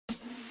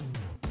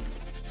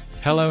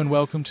Hello and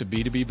welcome to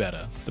B2B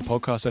Better, the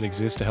podcast that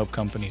exists to help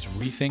companies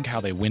rethink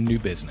how they win new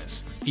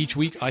business. Each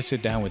week, I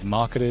sit down with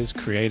marketers,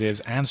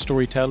 creatives, and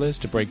storytellers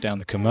to break down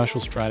the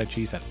commercial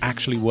strategies that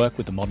actually work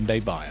with the modern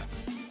day buyer.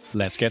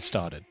 Let's get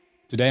started.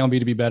 Today on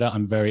B2B Better,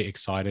 I'm very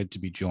excited to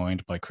be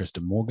joined by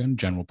Krista Morgan,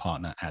 General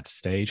Partner at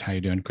Stage. How are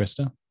you doing,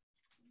 Krista?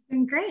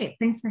 Doing great.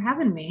 Thanks for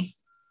having me.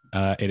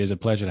 It is a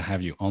pleasure to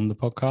have you on the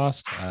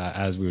podcast.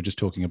 As we were just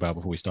talking about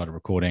before we started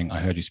recording, I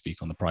heard you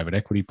speak on the Private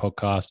Equity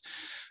podcast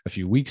a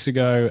few weeks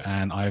ago,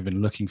 and I've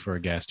been looking for a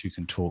guest who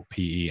can talk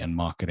PE and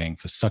marketing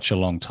for such a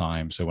long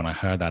time. So when I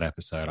heard that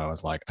episode, I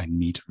was like, I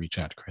need to reach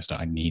out to Krista.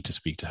 I need to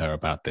speak to her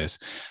about this.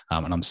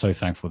 And I'm so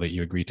thankful that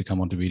you agreed to come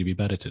on to B2B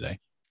Better today.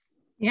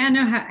 Yeah,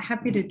 no,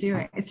 happy to do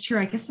it. It's true.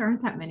 I guess there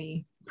aren't that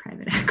many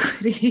private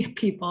equity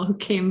people who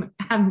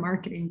have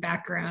marketing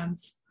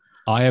backgrounds.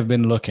 I have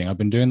been looking. I've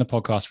been doing the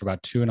podcast for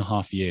about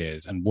 2.5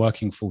 years and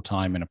working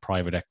full-time in a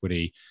private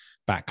equity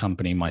backed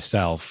company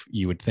myself.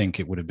 You would think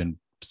it would have been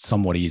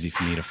somewhat easy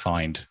for me to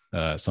find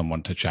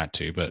someone to chat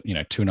to, but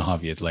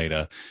 2.5 years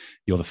later,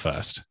 you're the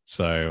first.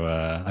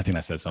 So I think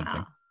that says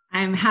something. Wow.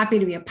 I'm happy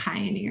to be a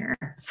pioneer.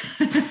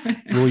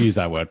 We'll use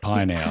that word,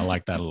 pioneer. I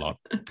like that a lot.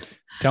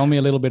 Tell me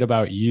a little bit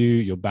about you,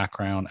 your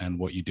background, and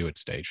what you do at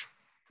Stage.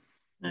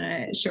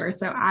 Sure.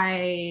 So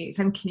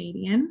I'm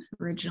Canadian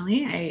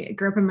originally. I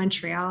grew up in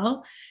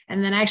Montreal,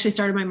 and then I actually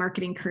started my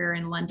marketing career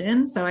in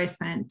London. So I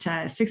spent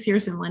 6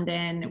 years in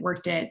London,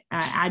 worked at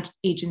ad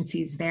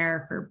agencies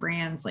there for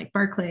brands like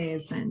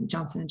Barclays and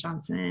Johnson &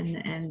 Johnson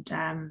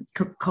and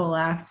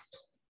Coca-Cola.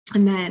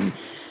 And then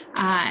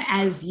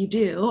as you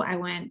do, I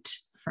went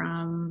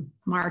from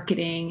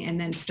marketing and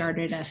then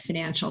started a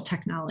financial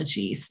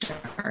technology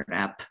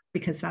startup,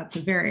 because that's a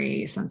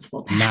very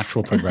sensible path.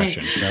 Natural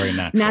progression, very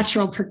natural.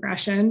 Natural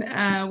progression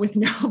with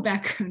no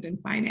background in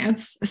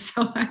finance.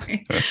 So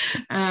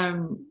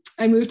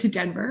I moved to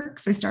Denver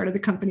because I started the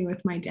company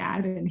with my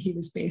dad and he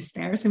was based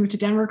there. So I moved to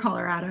Denver,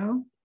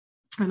 Colorado,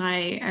 and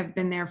I've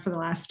been there for the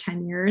last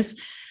 10 years.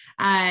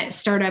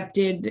 Startup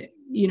did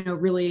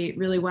really,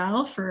 really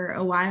well for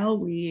a while.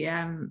 We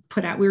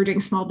were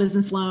doing small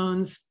business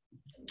loans.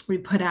 We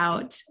put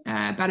out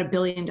about $1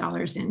 billion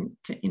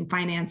in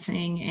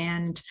financing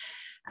and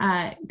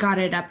got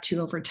it up to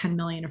over 10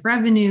 million of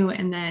revenue.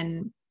 And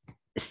then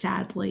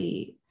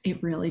sadly,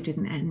 it really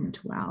didn't end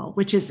well,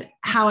 which is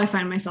how I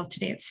find myself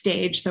today at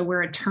Stage. So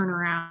we're a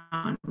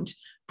turnaround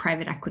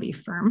private equity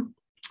firm,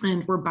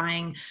 and we're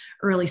buying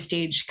early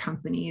stage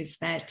companies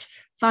that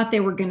thought they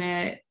were going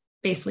to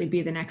basically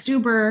be the next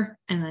Uber,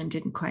 and then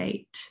didn't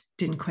quite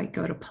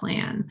go to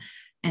plan.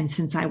 And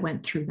since I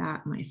went through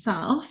that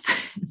myself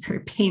in a very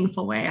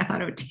painful way, I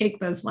thought I would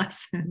take those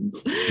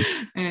lessons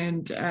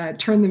and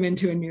turn them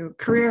into a new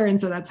career. And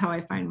so that's how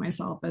I find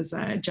myself as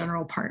a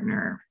general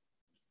partner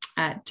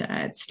at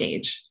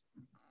Stage.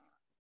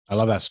 I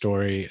love that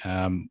story.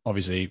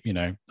 Obviously,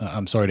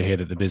 I'm sorry to hear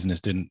that the business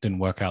didn't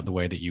work out the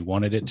way that you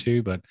wanted it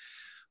to, but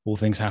all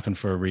things happen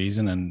for a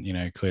reason,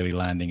 and clearly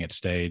landing at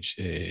Stage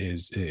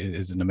is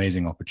an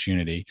amazing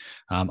opportunity.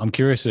 I'm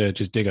curious to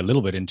just dig a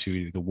little bit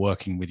into the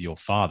working with your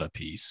father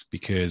piece,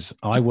 because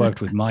I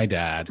worked with my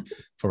dad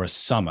for a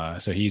summer.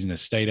 So he's an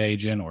estate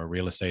agent or a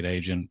real estate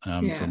agent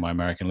for my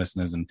American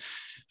listeners, and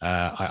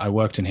I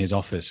worked in his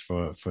office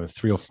for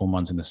 3 or 4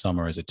 months in the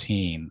summer as a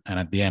teen, and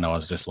at the end I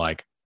was just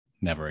like,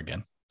 never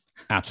again,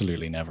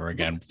 absolutely never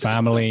again.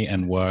 Family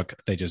and work,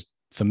 they just,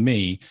 for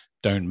me,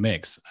 don't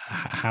mix.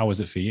 How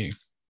was it for you?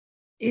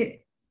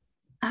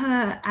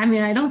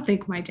 I don't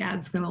think my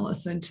dad's going to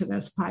listen to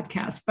this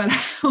podcast, but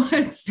I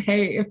would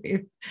say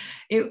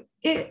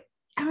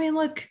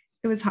look,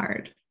 it was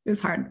hard. It was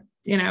hard.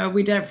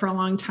 We did it for a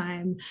long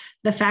time.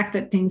 The fact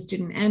that things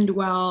didn't end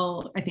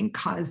well, I think,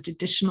 caused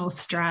additional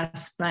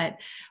stress. But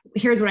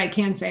here's what I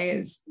can say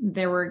is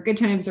there were good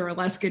times, there were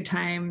less good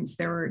times.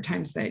 There were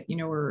times that,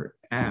 were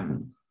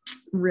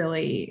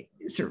really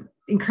sort of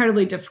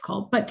incredibly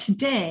difficult. But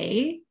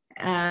today,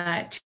 2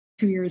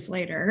 years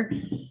later,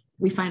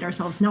 we find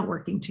ourselves not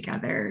working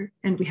together,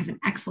 and we have an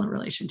excellent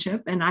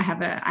relationship. And I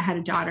had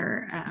a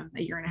daughter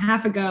a year and a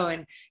half ago,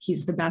 and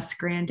he's the best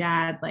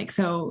granddad. As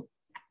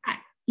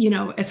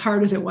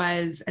hard as it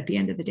was, at the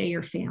end of the day,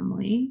 your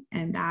family,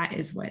 and that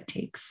is what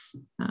takes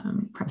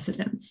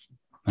precedence.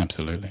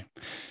 Absolutely.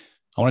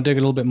 I want to dig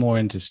a little bit more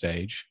into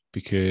Stage,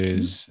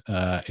 because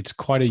it's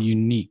quite a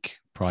unique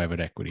private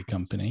equity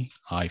company,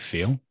 I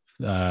feel.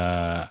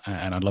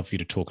 And I'd love for you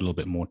to talk a little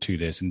bit more to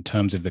this in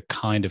terms of the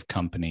kind of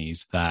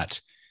companies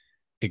that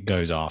it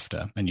goes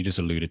after. And you just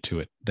alluded to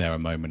it there a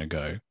moment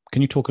ago.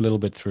 Can you talk a little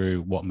bit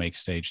through what makes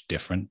Stage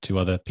different to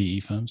other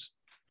PE firms?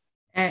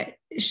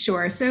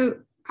 Sure. So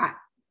I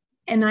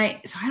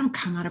don't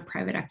come out of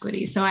private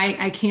equity, so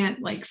I can't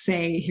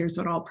say here's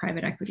what all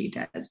private equity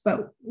does.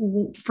 But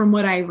from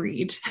what I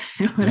read,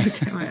 what I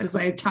do as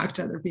I talk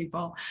to other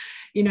people,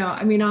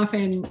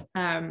 often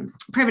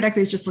private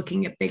equity is just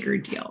looking at bigger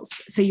deals.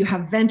 So you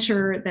have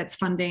venture that's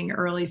funding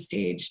early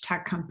stage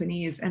tech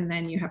companies, and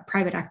then you have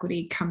private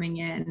equity coming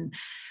in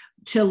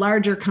to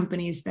larger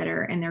companies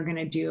they're going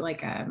to do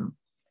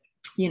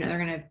they're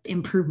going to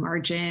improve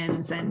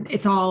margins, and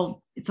it's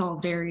all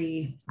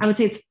very, I would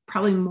say it's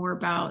probably more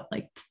about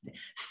like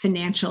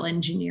financial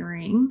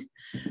engineering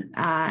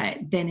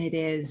than it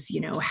is,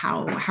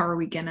 how are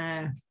we going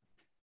to,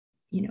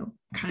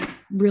 kind of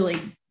really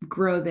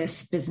grow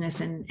this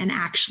business and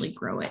actually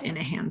grow it in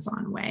a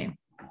hands-on way.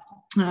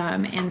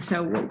 And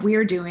so what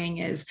we're doing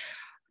is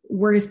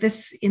we're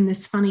in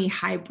this funny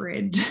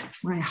hybrid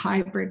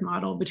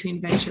model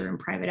between venture and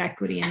private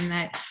equity, in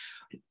that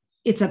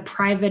it's a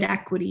private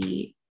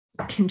equity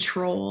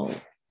control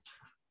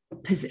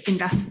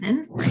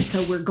investment, right?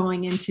 So we're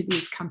going into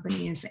these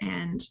companies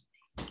and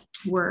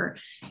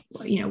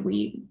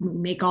we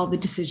make all the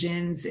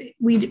decisions.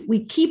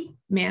 We keep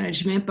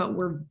management, but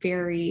we're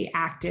very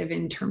active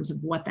in terms of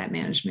what that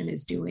management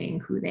is doing,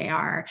 who they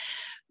are.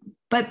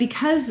 But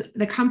because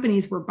the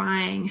companies we're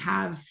buying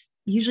have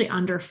usually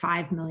under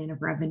 5 million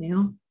of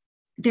revenue,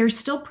 they're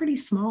still pretty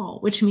small,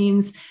 which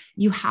means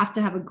you have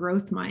to have a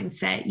growth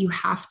mindset. You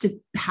have to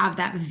have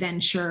that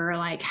venture,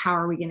 like, how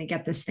are we going to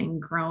get this thing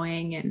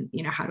growing? And,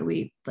 how do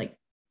we like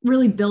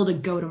really build a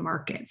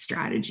go-to-market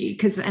strategy?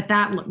 Because at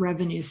that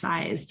revenue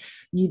size,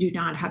 you do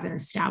not have an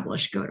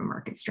established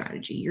go-to-market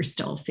strategy. You're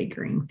still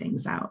figuring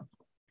things out.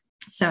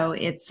 So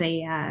it's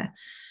I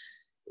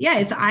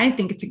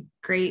think it's a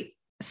great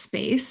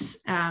space.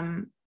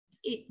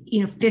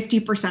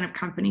 50% of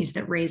companies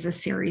that raise a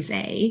Series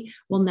A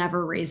will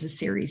never raise a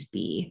Series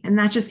B. And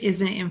that just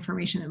isn't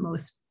information that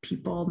most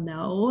people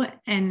know.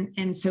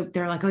 And so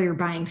they're like, oh, you're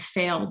buying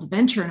failed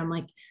venture. And I'm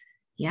like,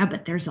 yeah,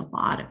 but there's a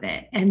lot of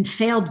it. And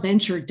failed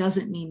venture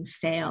doesn't mean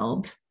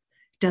failed,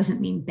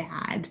 doesn't mean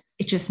bad.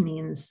 It just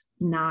means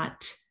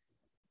not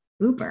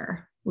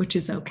Uber, which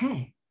is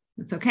okay.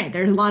 It's okay.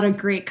 There's a lot of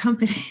great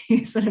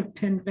companies that have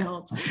been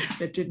built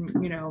that didn't,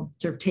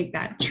 sort of take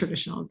that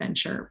traditional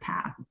venture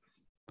path.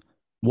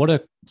 What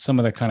are some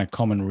of the kind of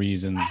common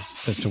reasons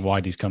as to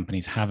why these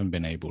companies haven't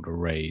been able to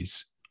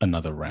raise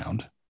another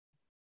round?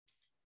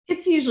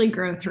 It's usually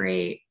growth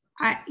rate,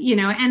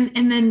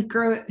 and then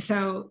growth.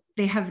 So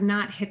they have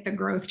not hit the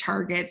growth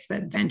targets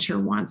that venture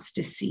wants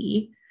to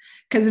see,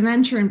 because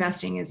venture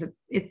investing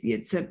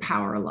it's a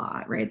power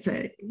law, right?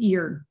 So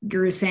you're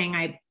saying,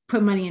 I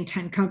put money in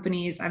 10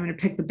 companies. I'm going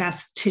to pick the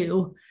best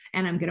 2,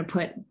 and I'm going to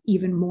put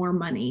even more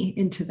money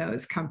into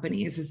those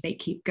companies as they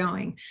keep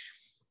going.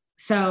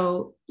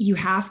 So you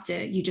have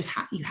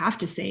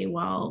to say,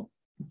 well,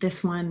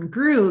 this one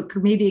grew,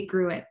 maybe it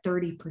grew at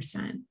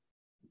 30%.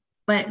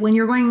 But when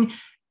you're going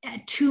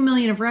at 2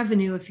 million of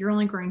revenue, if you're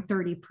only growing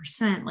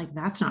 30%, like,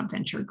 that's not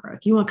venture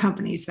growth. You want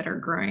companies that are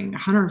growing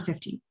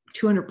 150,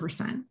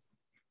 200%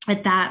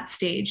 at that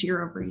stage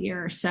year over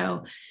year.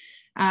 So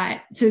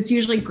it's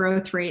usually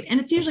growth rate, and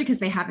it's usually because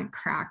they haven't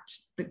cracked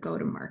the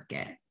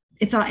go-to-market.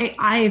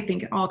 I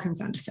think it all comes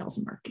down to sales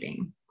and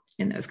marketing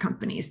in those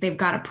companies. They've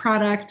got a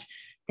product,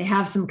 they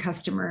have some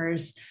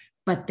customers,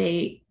 but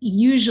they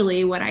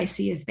usually, what I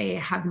see is they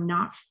have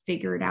not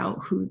figured out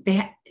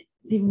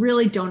they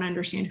really don't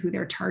understand who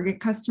their target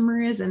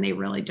customer is, and they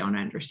really don't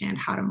understand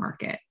how to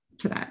market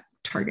to that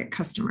target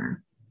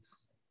customer.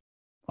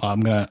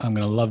 I'm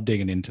gonna love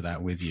digging into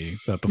that with you.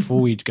 But before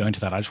we go into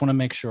that, I just want to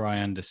make sure I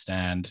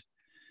understand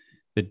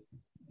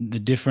the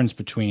difference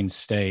between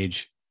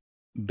Stage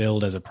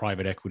build as a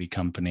private equity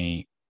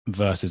company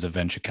versus a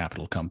venture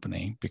capital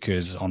company.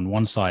 Because on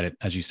one side,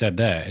 as you said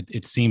there,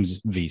 it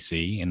seems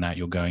VC in that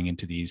you're going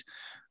into these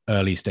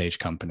early stage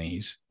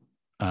companies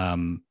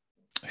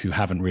who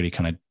haven't really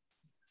kind of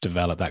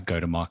developed that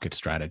go-to-market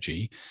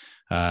strategy.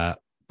 But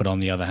on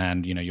the other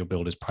hand, your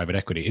build is private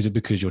equity. Is it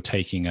because you're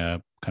taking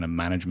a kind of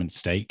management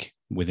stake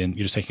you're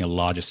just taking a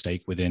larger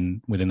stake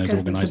within those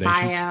organizations? It's a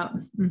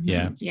buyout.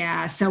 Mm-hmm.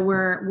 Yeah. So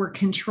we're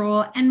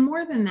control. And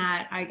more than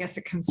that, I guess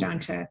it comes down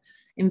to,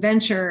 in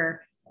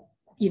venture,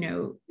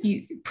 you're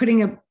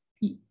putting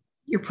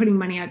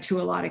money out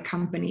to a lot of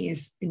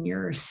companies, and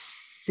you're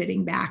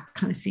sitting back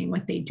kind of seeing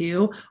what they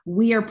do.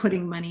 We are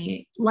putting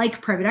money,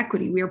 like private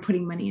equity, we are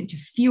putting money into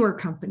fewer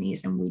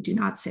companies, and we do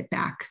not sit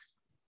back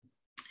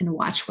and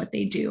watch what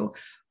they do.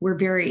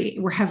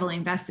 We're heavily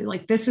invested.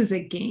 Like, this is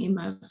a game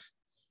of,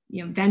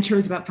 venture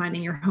is about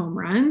finding your home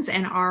runs,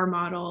 and our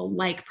model,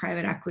 like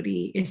private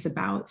equity, is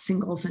about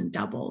singles and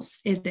doubles.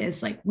 It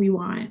is like, we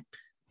want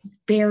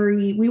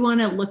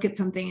to look at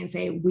something and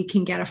say, we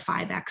can get a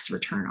 5x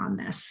return on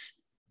this,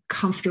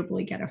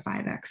 comfortably get a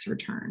 5x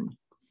return.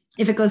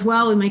 If it goes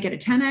well, we might get a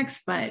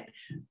 10x, but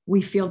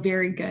we feel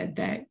very good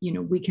that,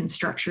 we can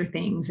structure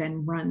things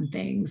and run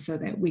things so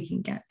that we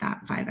can get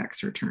that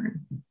 5x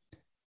return.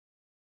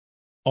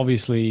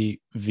 Obviously,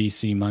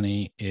 VC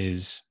money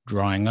is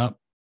drying up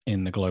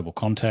in the global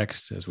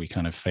context as we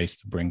kind of face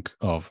the brink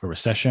of a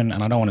recession.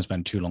 And I don't want to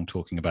spend too long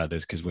talking about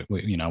this, because I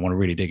want to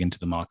really dig into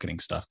the marketing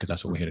stuff, because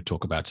that's what we're here to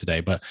talk about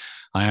today. But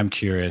I am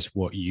curious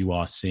what you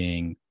are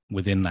seeing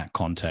within that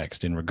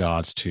context in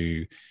regards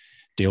to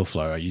deal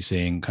flow. Are you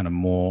seeing kind of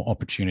more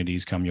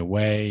opportunities come your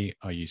way?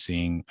 Are you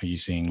seeing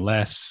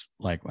less?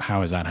 Like,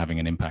 how is that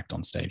having an impact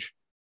on Stage?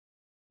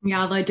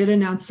 Yeah, although I did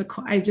announce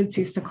I did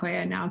see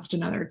Sequoia announced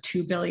another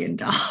 $2 billion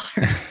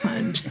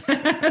fund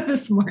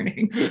this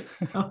morning.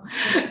 So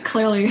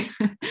clearly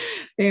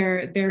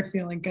they're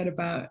feeling good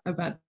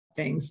about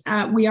things.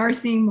 We are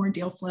seeing more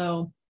deal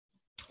flow.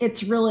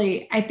 It's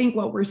really, I think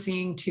what we're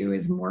seeing too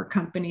is more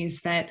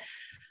companies that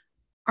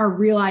are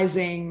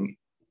realizing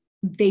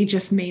they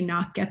just may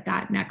not get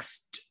that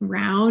next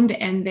round,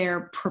 and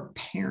they're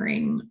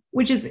preparing,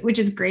 which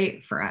is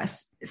great for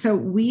us. So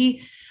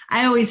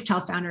I always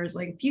tell founders,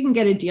 like, if you can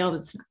get a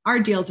deal, our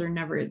deals are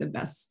never the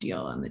best deal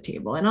on the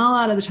table. And a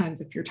lot of the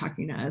times, if you're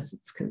talking to us,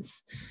 it's because,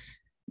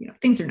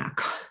 things are not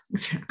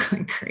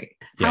going great.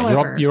 Yeah,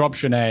 however, your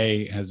option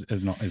A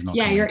is not.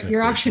 Yeah,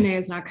 your option A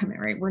is not coming,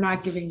 right? We're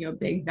not giving you a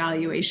big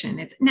valuation.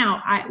 It's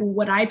now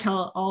what I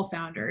tell all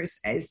founders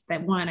is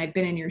that, one, I've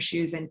been in your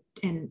shoes, and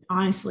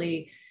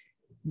honestly,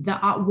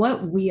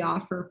 what we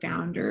offer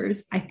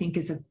founders, I think,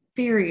 is a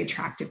very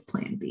attractive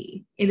plan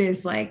B. It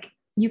is like,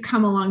 you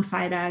come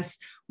alongside us,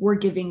 we're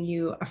giving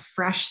you a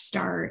fresh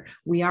start.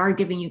 We are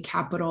giving you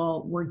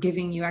capital. We're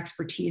giving you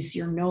expertise.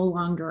 You're no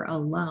longer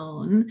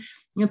alone.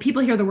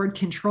 People hear the word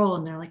control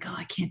and they're like, oh,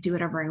 I can't do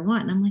whatever I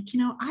want. And I'm like,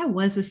 I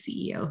was a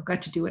CEO who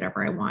got to do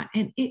whatever I want.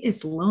 And it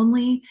is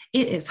lonely.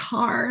 It is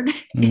hard.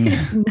 It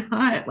is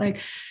not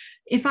like,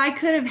 if I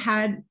could have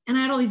had, and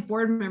I had all these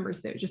board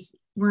members that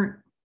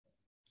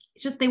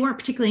they weren't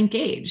particularly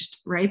engaged,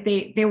 right?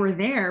 They were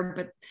there,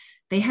 but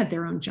they had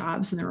their own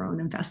jobs and their own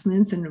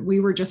investments, and we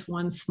were just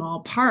one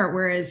small part.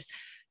 Whereas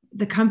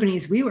the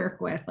companies we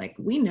work with, like,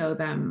 we know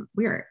them,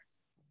 we are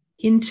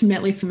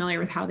intimately familiar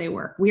with how they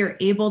work. We are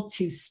able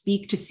to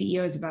speak to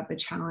CEOs about the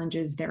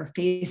challenges they're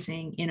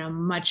facing in a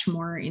much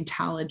more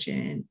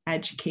intelligent,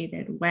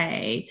 educated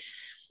way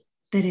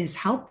that is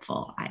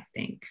helpful, I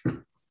think.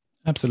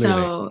 Absolutely.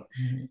 So,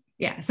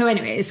 yeah. So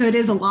anyway, so it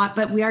is a lot,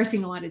 but we are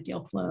seeing a lot of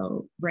deal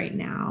flow right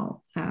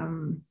now.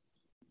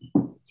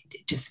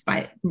 Just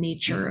by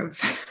nature of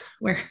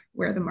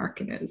where the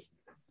market is.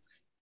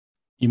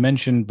 You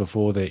mentioned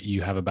before that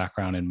you have a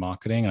background in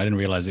marketing. I didn't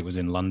realize it was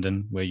in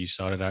London where you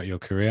started out your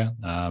career.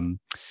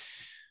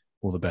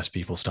 All the best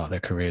people start their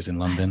careers in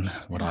London,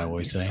 what I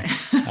always say.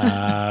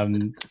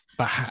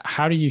 But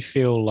how do you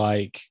feel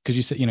like, because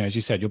you said, as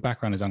you said, your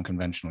background is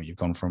unconventional. You've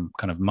gone from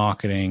kind of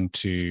marketing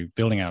to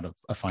building out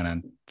a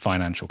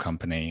financial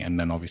company, and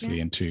then obviously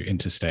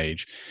into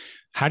stage.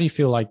 How do you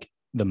feel like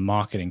the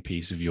marketing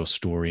piece of your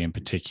story in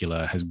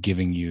particular has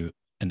given you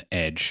an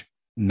edge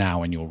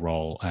now in your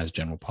role as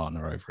general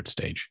partner over at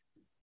Stage?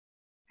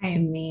 I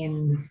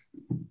mean,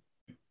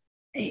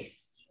 that's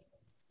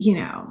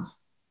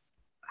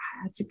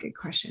a good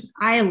question.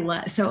 I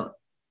love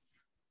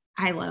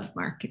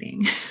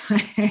marketing.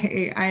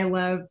 I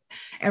love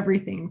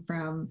everything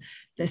from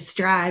the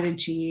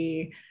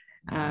strategy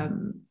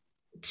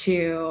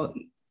to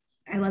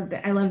I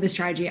love the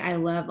strategy. I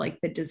love,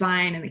 like, the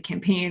design and the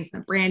campaigns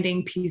and the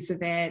branding piece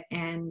of it.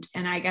 And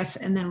I guess,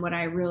 and then what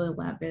I really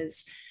love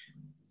is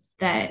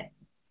that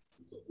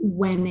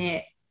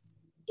when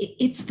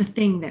it's the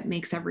thing that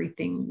makes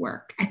everything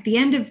work. At the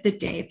end of the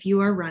day, if you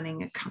are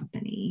running a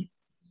company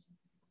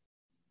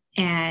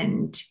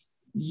and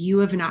you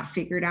have not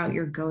figured out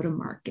your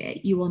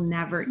go-to-market, you will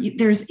never,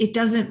 it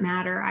doesn't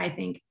matter, I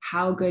think,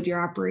 how good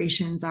your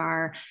operations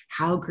are,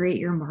 how great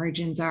your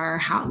margins are,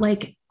 how,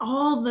 like,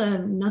 all the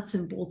nuts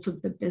and bolts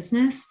of the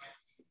business,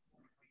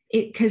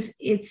 because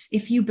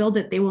if you build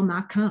it, they will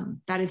not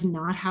come. That is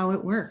not how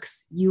it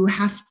works. You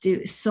have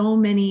to,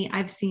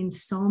 I've seen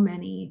so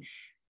many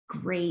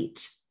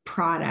great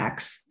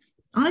products,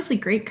 honestly,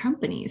 great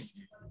companies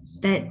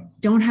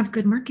that don't have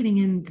good marketing,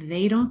 and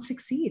they don't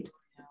succeed.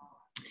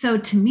 So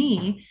to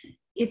me,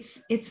 it's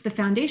the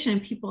foundation.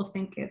 People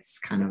think it's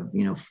kind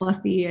of,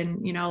 fluffy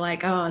and,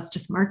 like, oh, it's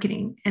just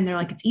marketing. And they're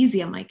like, it's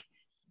easy. I'm like,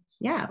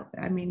 yeah,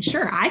 I mean,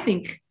 sure. I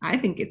think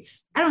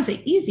it's, I don't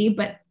say easy,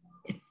 but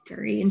it's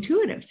very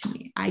intuitive to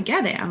me. I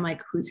get it. I'm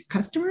like, who's your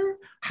customer?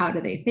 How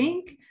do they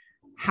think?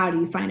 How do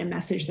you find a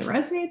message that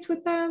resonates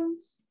with them?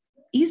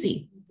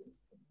 Easy.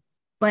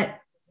 But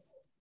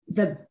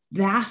the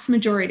vast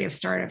majority of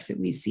startups that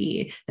we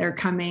see that are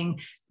coming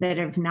that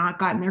have not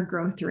gotten their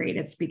growth rate,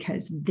 it's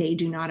because they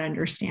do not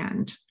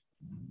understand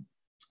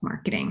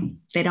marketing.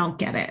 They don't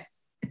get it.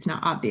 It's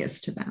not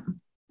obvious to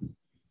them.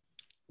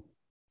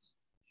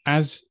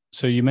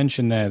 So you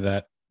mentioned there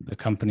that the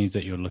companies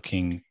that you're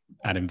looking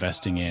at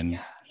investing in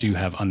do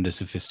have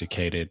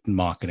under-sophisticated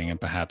marketing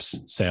and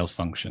perhaps sales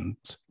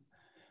functions.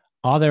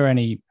 Are there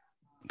any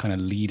kind of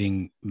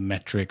leading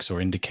metrics or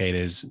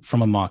indicators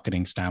from a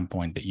marketing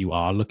standpoint that you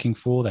are looking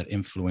for that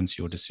influence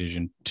your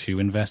decision to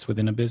invest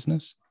within a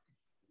business?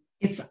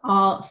 It's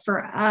all,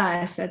 for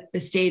us at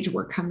the stage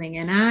we're coming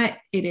in at,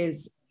 it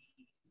is,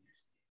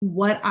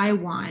 what I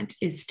want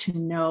is to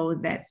know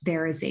that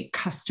there is a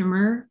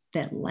customer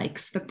that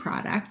likes the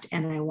product,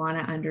 and I want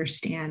to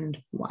understand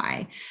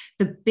why.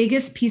 The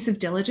biggest piece of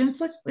diligence,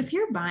 look, if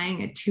you're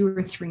buying a $2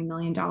 or $3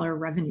 million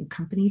revenue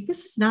company,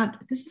 this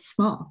is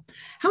small.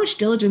 How much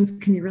diligence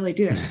can you really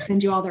do? They're going to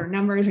send you all their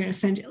numbers. They're going to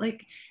send you,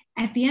 like,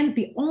 at the end,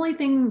 the only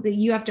thing that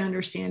you have to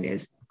understand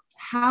is,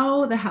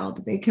 how the hell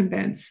did they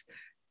convince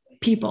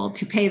people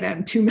to pay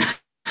them $2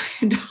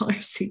 million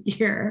a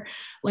year?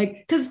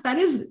 Like, because that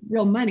is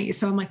real money.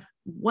 So I'm like,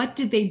 what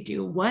did they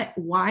do?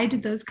 Why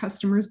did those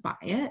customers buy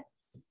it?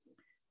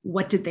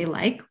 What did they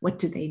like? What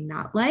did they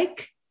not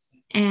like?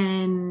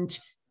 And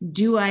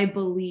do I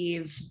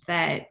believe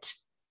that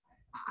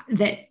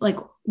like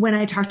when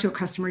I talk to a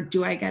customer,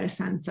 do I get a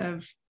sense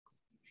of,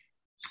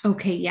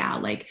 okay, yeah,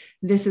 like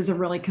this is a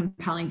really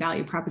compelling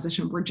value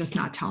proposition. We're just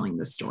not telling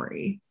the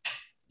story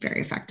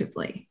very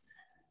effectively.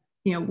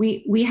 You know,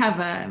 we have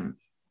I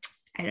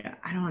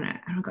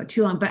don't go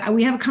too long, but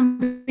we have a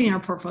company in our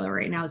portfolio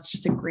right now. It's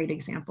just a great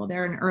example.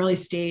 They're an early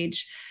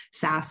stage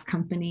SaaS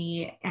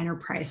company,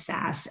 enterprise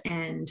SaaS,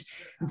 and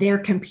they're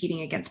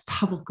competing against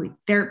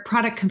their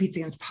product competes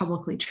against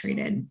publicly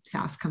traded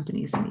SaaS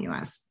companies in the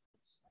US.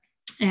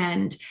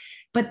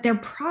 But their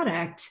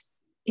product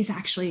is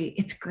actually,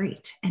 it's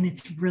great and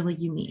it's really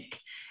unique.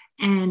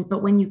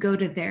 But when you go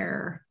to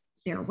their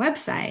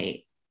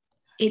website,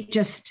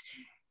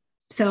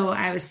 so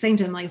I was saying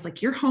to him,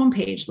 like your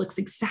homepage looks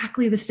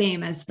exactly the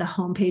same as the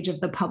homepage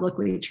of the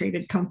publicly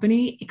traded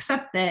company,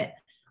 except that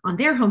on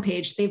their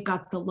homepage, they've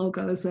got the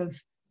logos of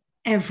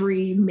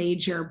every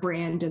major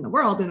brand in the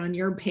world. And on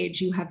your page,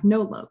 you have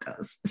no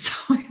logos. So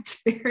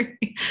it's very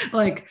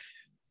like,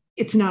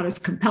 it's not as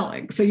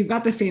compelling. So you've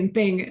got the same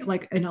thing,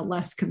 like in a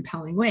less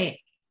compelling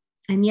way.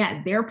 And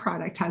yet their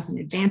product has an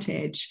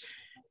advantage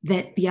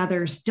that the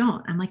others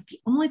don't. I'm like,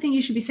 the only thing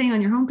you should be saying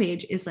on your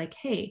homepage is like,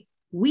 hey,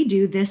 we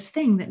do this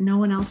thing that no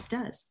one else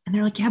does. And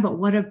they're like, yeah, but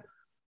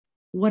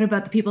what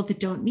about the people that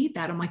don't need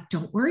that? I'm like,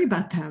 don't worry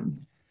about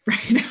them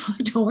right now.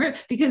 Don't worry,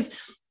 because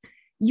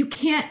you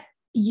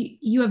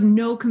have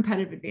no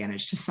competitive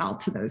advantage to sell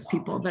to those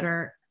people that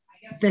are,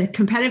 the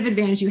competitive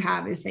advantage you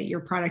have is that your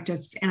product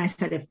is, and I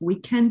said, if we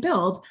can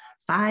build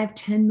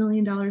 $5-10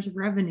 million of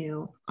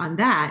revenue on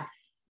that,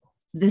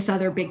 this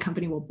other big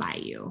company will buy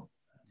you.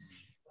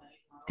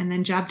 And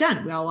then job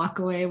done. We all walk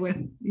away with,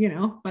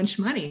 a bunch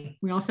of money.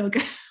 We all feel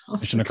good.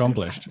 Mission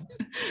accomplished.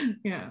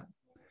 Yeah.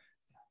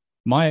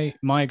 My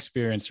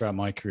experience throughout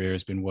my career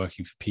has been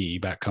working for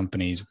PE-backed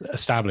companies,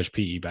 established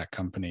PE-backed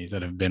companies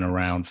that have been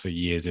around for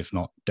years, if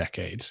not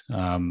decades,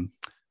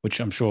 which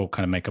I'm sure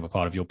kind of make up a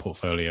part of your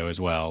portfolio as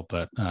well,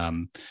 but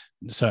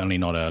certainly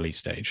not early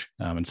stage,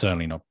 and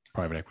certainly not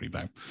private equity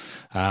backed.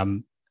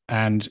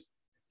 And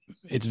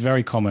it's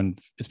very common.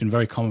 It's been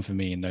very common for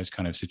me in those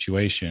kind of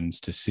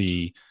situations to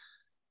see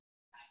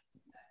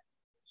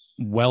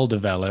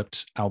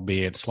well-developed,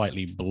 albeit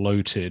slightly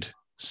bloated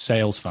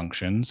sales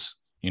functions,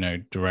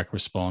 direct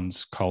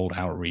response, cold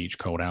outreach,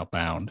 cold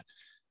outbound,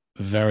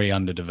 very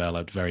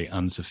underdeveloped, very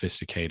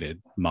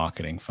unsophisticated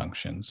marketing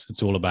functions.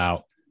 It's all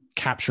about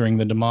capturing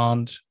the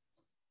demand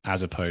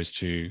as opposed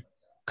to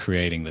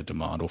creating the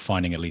demand, or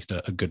finding at least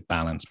a good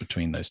balance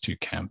between those two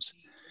camps.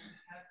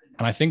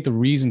 And I think the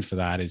reason for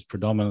that is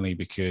predominantly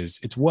because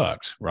it's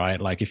worked, right?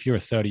 Like if you're a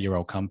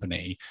 30-year-old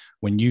company,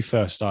 when you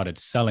first started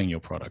selling your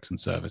products and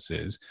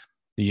services,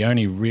 the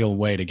only real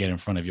way to get in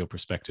front of your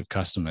prospective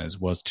customers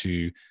was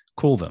to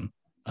call them,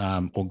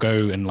 or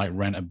go and like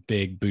rent a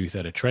big booth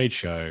at a trade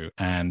show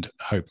and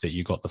hope that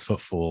you got the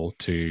footfall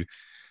to,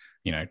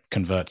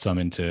 convert some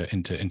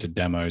into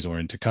demos or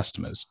into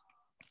customers.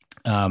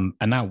 And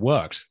that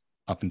worked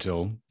up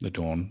until the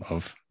dawn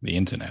of the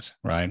internet,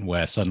 right?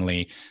 Where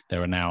suddenly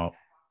there are now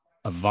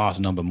a vast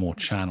number more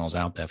channels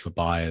out there for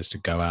buyers to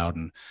go out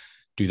and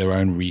do their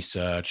own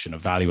research and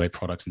evaluate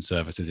products and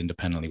services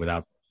independently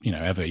without,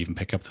 ever even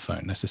pick up the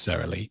phone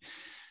necessarily.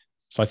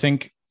 So I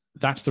think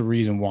that's the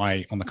reason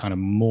why on the kind of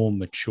more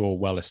mature,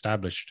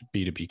 well-established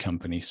B2B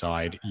company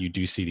side, you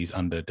do see these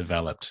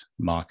underdeveloped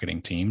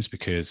marketing teams,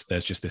 because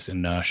there's just this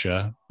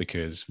inertia,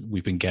 because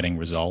we've been getting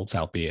results,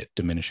 albeit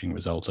diminishing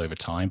results over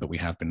time, but we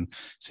have been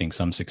seeing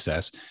some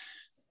success.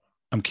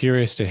 I'm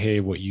curious to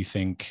hear what you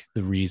think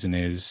the reason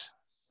is.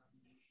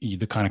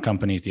 The kind of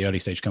companies, the early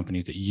stage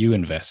companies that you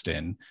invest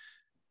in,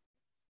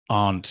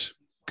 aren't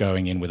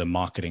going in with a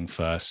marketing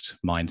first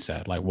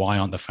mindset. Like, why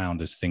aren't the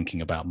founders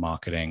thinking about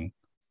marketing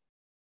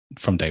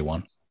from day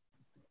one?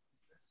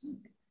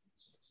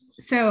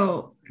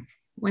 So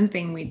one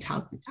thing we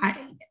tell,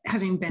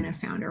 having been a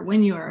founder,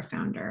 when you are a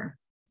founder,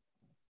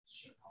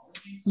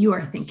 you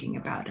are thinking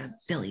about a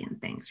billion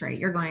things, right?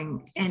 You're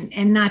going,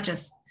 and not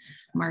just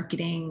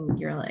marketing,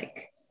 you're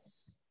like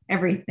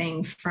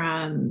everything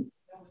from,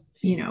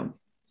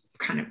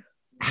 kind of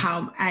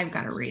how I've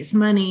got to raise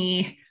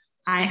money.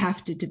 I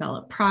have to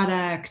develop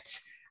product.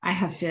 I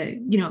have to,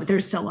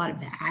 there's a lot of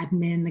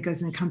admin that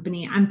goes in the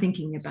company. I'm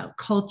thinking about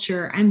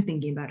culture. I'm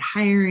thinking about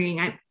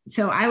hiring.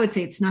 So I would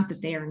say it's not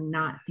that they are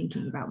not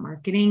thinking about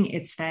marketing.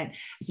 It's that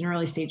as an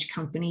early stage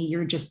company,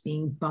 you're just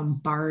being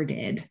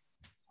bombarded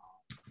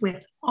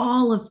with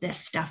all of this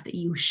stuff that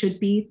you should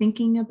be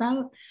thinking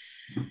about.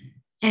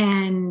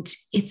 And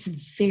it's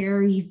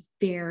very,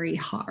 very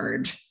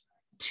hard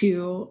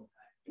to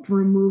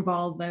remove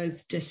all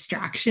those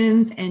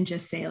distractions and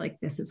just say, like,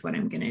 this is what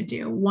I'm going to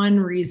do. One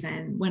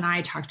reason when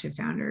I talk to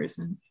founders,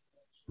 and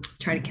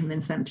try to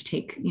convince them to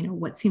take,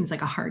 what seems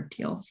like a hard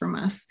deal from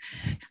us.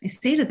 I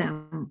say to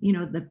them,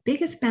 the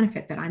biggest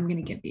benefit that I'm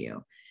going to give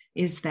you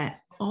is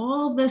that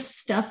all the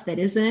stuff that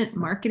isn't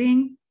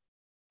marketing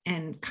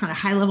and kind of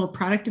high level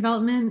product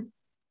development,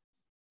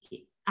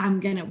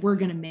 we're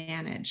going to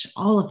manage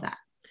all of that.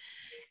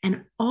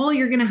 And all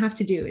you're going to have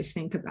to do is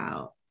think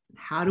about,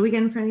 how do we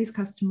get in front of these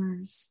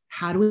customers?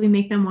 How do we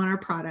make them want our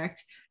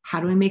product? How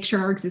do we make sure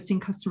our existing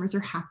customers are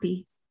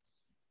happy?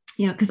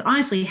 Because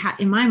honestly,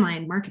 in my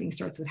mind, marketing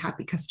starts with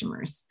happy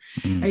customers.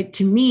 Right?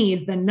 To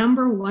me, the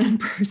number one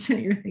person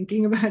you're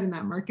thinking about in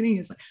that marketing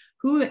is like,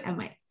 who am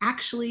I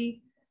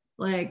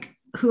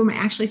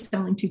actually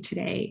selling to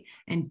today?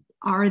 And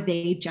are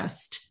they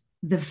just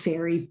the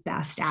very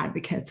best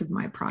advocates of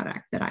my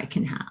product that I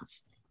can have?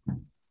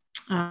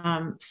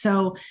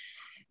 So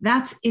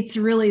it's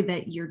really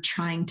that you're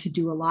trying to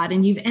do a lot.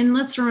 And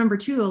let's remember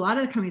too, a lot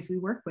of the companies we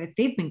work with,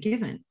 they've been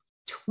given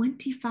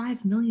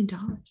 $25 million.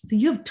 So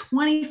you have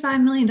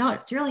 $25 million.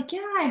 So you're like, yeah,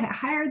 I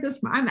hired this.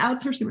 I'm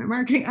outsourcing my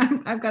marketing.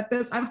 I've got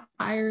this. I've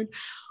hired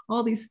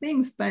all these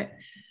things, but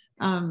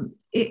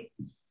it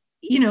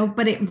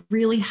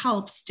really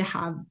helps to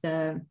have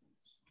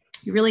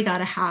you really got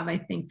to have, I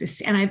think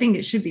this, and I think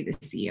it should be the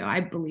CEO.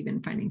 I believe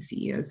in finding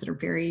CEOs that are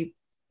very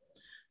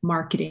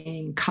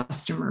marketing,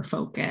 customer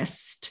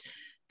focused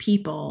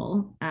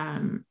people.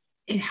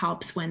 It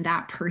helps when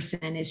that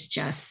person is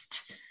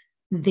just,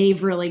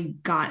 they've really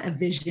got a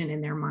vision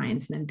in their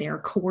minds and then they're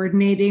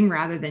coordinating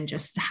rather than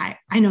just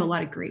I know a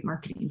lot of great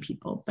marketing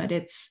people, but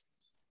it's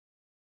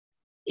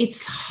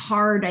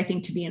hard, I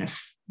think, to be a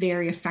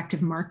very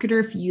effective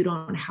marketer if you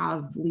don't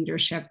have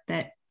leadership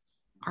that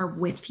are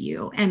with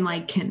you and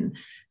can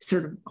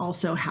sort of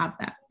also have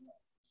that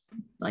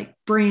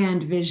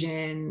brand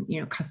vision,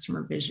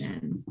 customer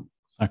vision.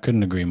 I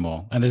couldn't agree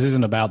more. And this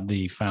isn't about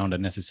the founder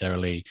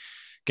necessarily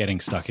getting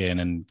stuck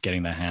in and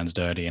getting their hands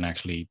dirty and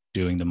actually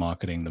doing the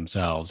marketing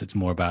themselves. It's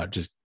more about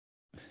just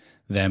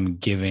them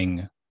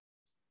giving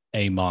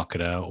a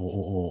marketer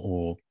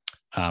or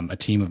a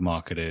team of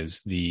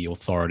marketers the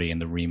authority and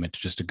the remit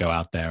to go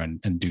out there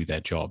and do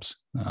their jobs.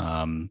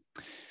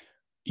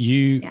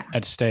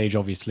 At Stage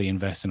obviously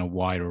invest in a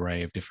wide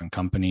array of different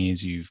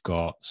companies. You've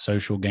got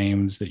social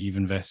games that you've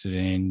invested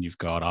in. You've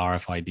got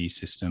RFID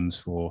systems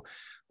for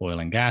oil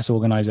and gas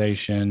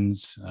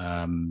organizations.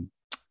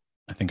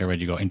 I think I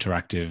read you got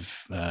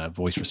interactive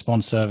voice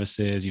response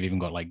services. You've even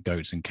got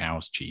goats and cow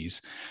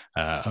cheese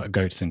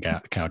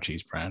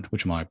brand,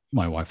 which my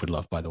wife would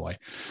love, by the way.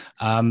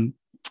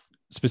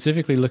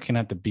 Specifically looking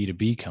at the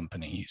B2B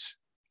companies,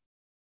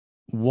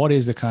 what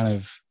is the kind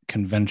of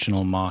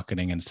conventional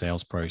marketing and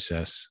sales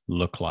process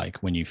look like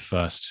when you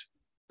first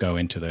go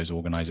into those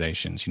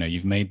organizations?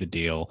 You've made the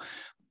deal.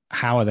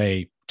 How are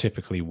they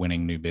typically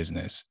winning new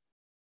business?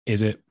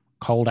 Is it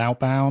cold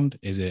outbound?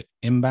 Is it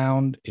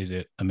inbound? Is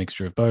it a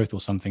mixture of both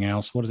or something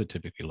else? What does it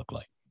typically look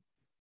like?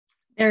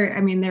 There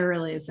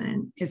really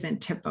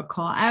isn't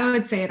typical. I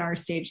would say at our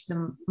stage,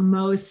 the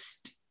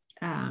most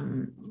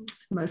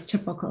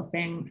typical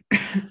thing,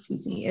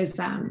 excuse me, is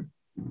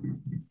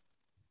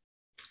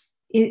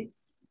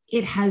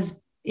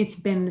it's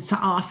been so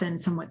often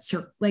somewhat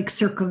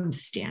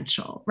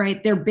circumstantial,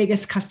 right? Their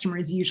biggest customer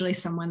is usually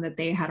someone that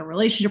they had a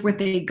relationship with,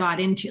 they got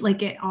into,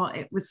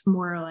 it was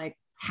more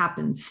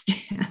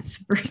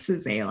happenstance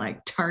versus a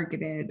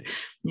targeted,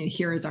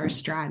 here's our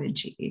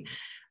strategy.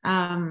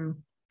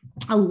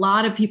 A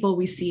lot of people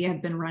we see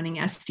have been running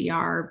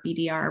SDR,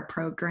 BDR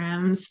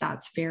programs.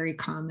 That's very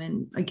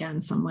common,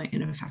 again, somewhat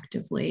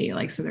ineffectively.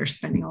 So they're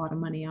spending a lot of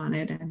money on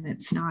it and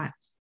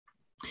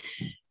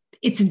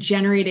it's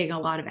generating a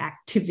lot of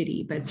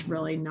activity, but it's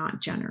really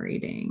not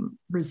generating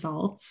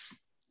results.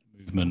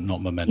 Movement,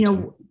 not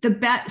momentum.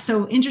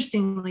 So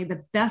interestingly,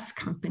 the best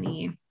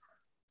company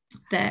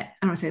that, I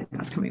don't want to say the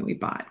best company we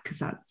bought because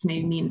that's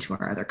maybe mean to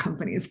our other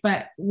companies,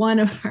 but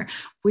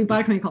we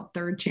bought a company called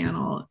Third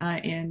Channel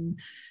in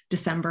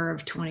December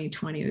of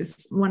 2020. It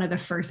was one of the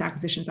first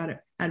acquisitions out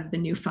of the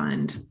new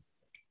fund.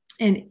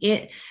 And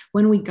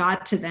when we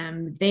got to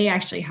them, they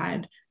actually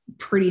had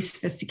pretty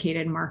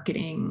sophisticated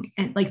marketing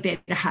and they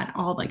had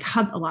all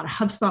a lot of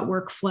HubSpot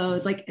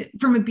workflows.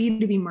 From a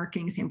B2B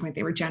marketing standpoint,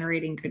 they were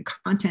generating good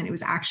content. It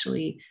was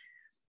actually,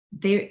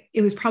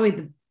 it was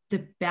probably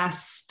the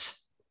best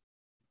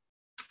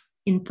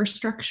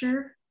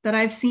infrastructure that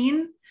I've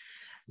seen.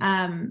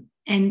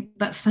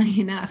 But funny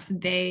enough,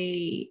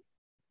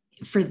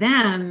 for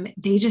them,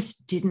 they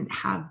just didn't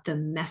have the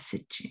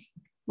messaging.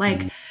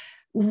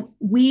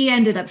 We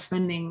ended up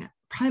spending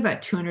probably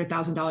about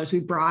 $200,000. We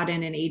brought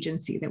in an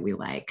agency that we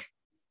like.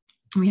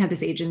 We had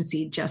this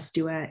agency just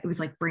it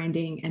was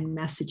branding and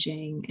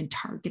messaging and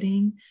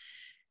targeting.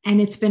 And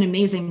it's been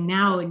amazing.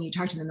 Now, when you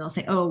talk to them, they'll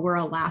say, oh, we're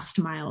a last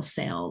mile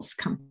sales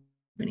company.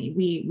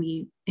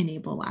 We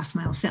enable last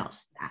mile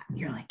sales.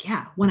 You're like,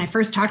 yeah. When I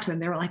first talked to them,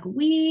 they were like,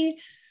 we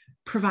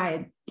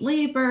provide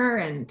labor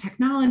and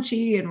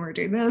technology and we're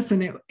doing this.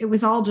 And it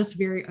was all just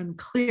very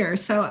unclear.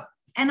 So,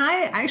 and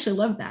I actually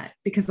love that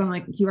because I'm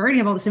like, you already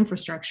have all this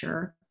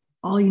infrastructure.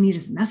 All you need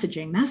is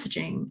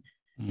messaging,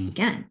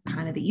 again,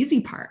 kind of the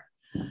easy part.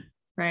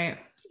 Right.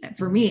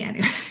 For me,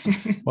 anyway.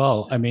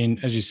 Well, I mean,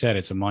 as you said,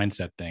 it's a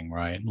mindset thing,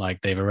 right?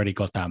 Like they've already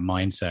got that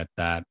mindset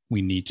that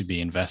we need to be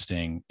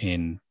investing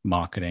in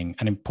marketing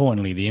and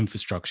importantly, the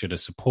infrastructure to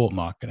support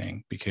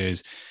marketing,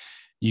 because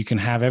you can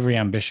have every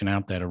ambition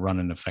out there to run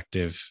an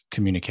effective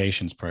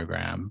communications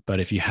program. But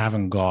if you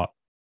haven't got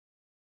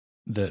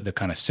the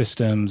kind of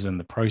systems and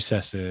the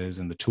processes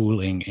and the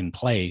tooling in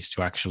place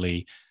to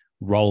actually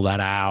roll that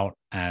out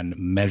and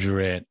measure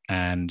it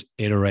and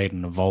iterate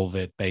and evolve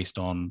it based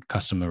on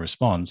customer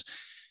response,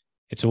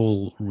 it's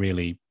all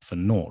really for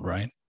naught,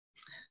 right?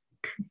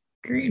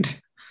 Agreed.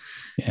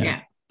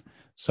 Yeah.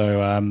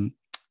 So, I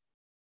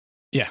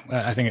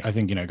think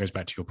it goes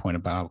back to your point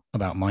about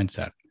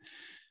mindset.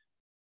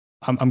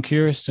 I'm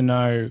curious to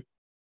know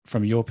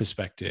from your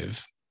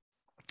perspective,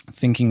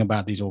 thinking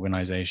about these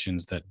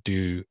organizations that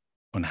do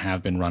and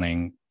have been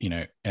running,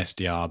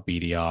 SDR,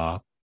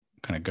 BDR,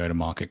 kind of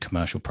go-to-market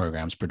commercial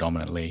programs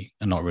predominantly,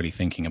 and not really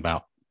thinking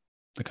about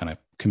the kind of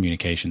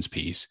communications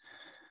piece.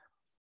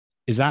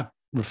 Is that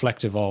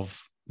reflective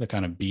of the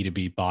kind of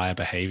B2B buyer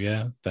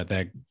behavior that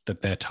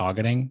they're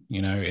targeting?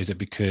 Is it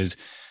because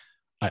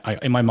I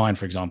in my mind,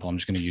 for example, I'm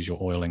just going to use your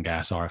oil and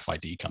gas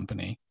RFID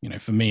company.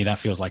 For me, that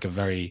feels like a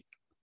very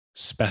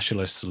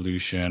specialist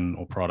solution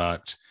or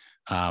product.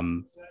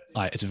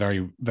 It's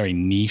very, very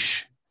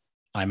niche.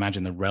 I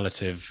imagine the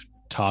relative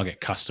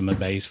target customer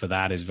base for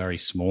that is very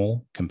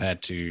small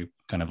compared to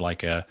kind of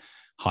like a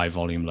high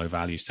volume, low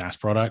value SaaS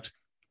product.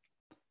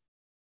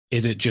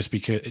 Is it just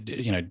because,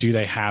 do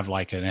they have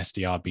like an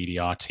SDR,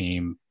 BDR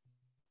team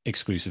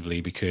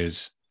exclusively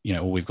because,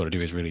 all we've got to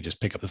do is really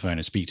just pick up the phone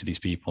and speak to these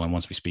people. And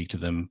once we speak to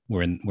them,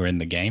 we're in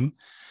the game.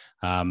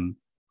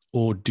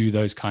 Or do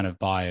those kind of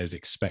buyers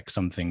expect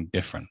something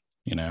different?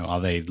 Are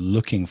they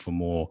looking for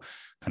more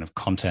kind of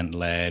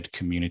content-led,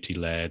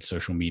 community-led,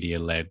 social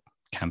media-led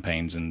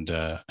campaigns and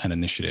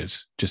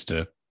initiatives just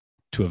to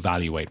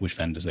evaluate which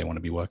vendors they want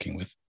to be working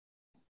with?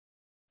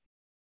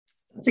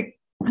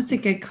 That's a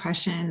good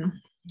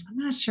question. I'm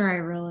not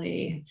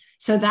sure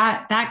so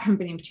that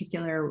company in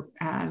particular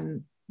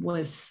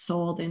was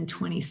sold in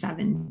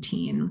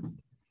 2017.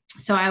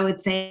 So I would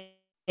say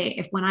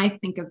when I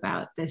think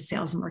about the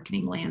sales and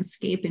marketing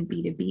landscape in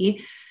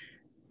B2B,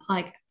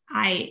 like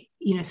I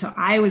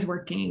was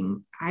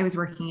working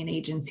in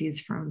agencies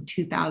from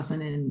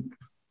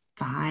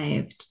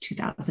 2005 to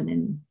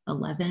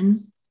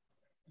 2011.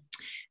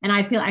 And I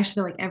actually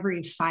feel like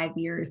every 5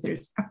 years,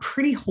 there's a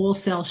pretty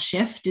wholesale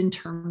shift in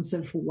terms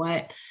of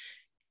what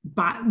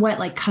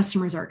like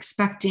customers are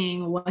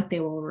expecting, what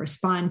they will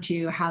respond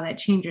to, how that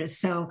changes.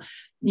 So,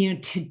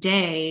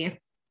 today,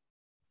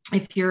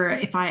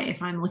 if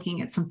I'm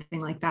looking at something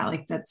like that,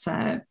 like that's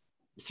a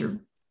sort of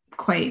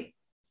quite,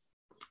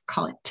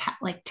 call it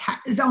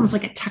it's almost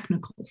like a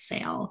technical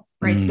sale,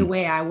 right? The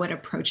way I would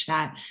approach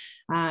that,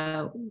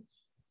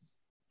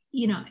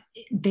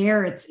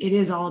 it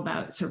is all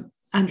about sort of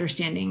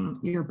understanding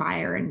your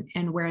buyer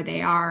and where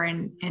they are.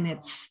 And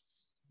it's,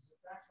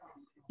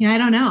 I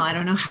don't know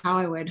how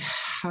I would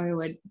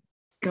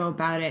go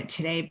about it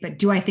today,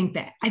 but I think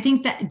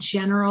that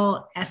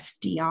general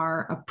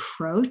SDR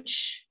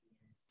approach,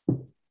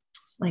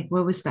 like,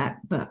 what was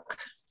that book?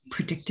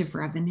 Predictive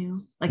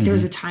Revenue. Like there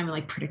was a time when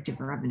like Predictive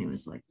Revenue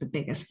was like the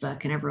biggest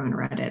book and everyone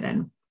read it.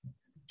 And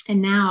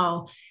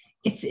now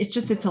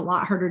it's a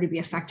lot harder to be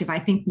effective. I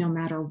think no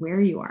matter where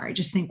you are, I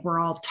just think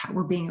we're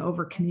being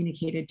over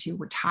communicated to,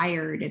 we're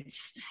tired.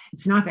 It's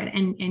not good.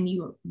 And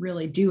you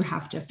really do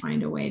have to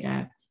find a way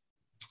to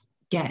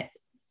get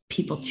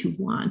people to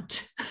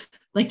want,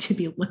 like to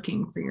be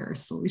looking for your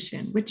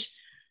solution, which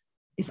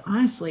is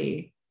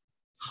honestly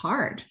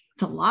hard.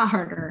 It's a lot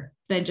harder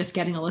than just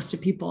getting a list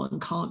of people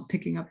and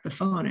picking up the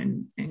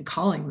phone and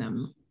calling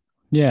them.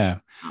 Yeah.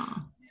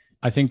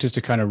 I think just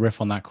to kind of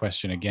riff on that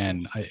question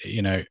again,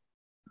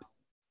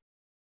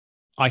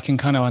 I can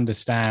kind of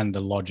understand the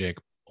logic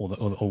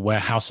or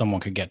how someone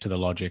could get to the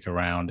logic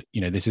around,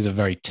 this is a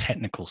very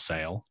technical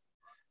sale.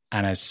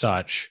 And as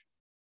such,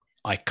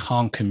 I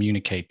can't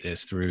communicate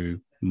this through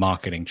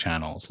marketing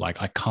channels.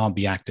 Like I can't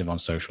be active on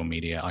social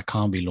media. I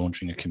can't be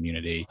launching a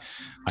community.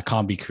 I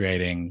can't be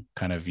creating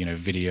kind of,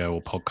 video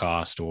or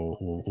podcast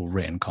or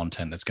written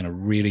content that's going to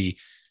really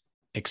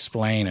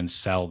explain and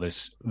sell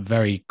this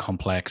very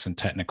complex and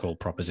technical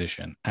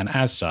proposition. And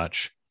as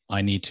such,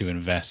 I need to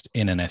invest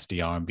in an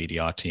SDR and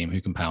BDR team who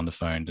can pound the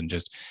phones and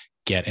just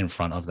get in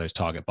front of those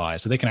target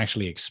buyers so they can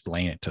actually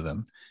explain it to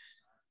them.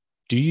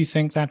 Do you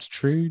think that's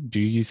true? Do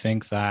you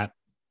think that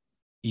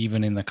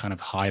even in the kind of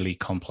highly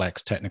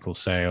complex technical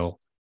sale,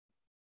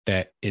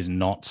 there is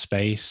not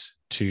space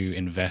to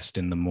invest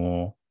in the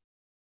more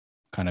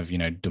kind of,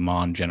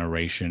 demand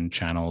generation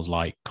channels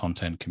like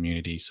content,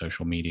 community,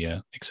 social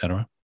media,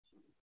 etc.?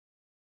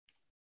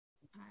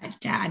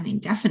 I mean,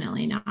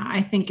 definitely not.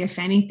 I think if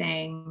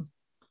anything,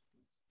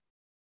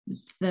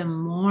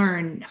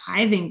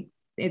 I think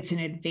it's an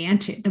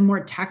advantage. The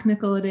more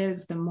technical it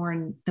is, the more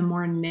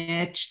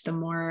niche, the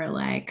more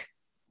like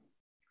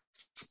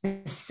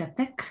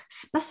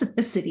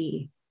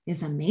specificity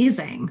is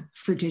amazing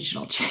for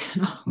digital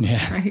channels,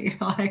 Yeah. right?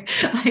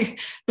 Like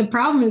the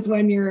problem is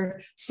when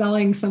you're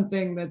selling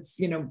something that's,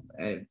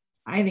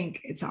 I think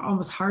it's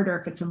almost harder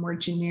if it's a more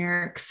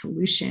generic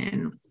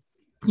solution.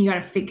 You got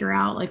to figure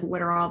out like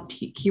what are all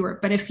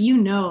keyword. But if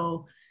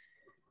you're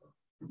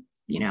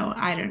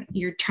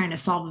trying to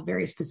solve a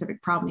very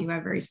specific problem, you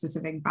have a very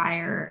specific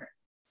buyer,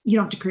 you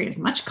don't have to create as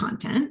much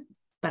content,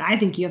 but I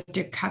think you have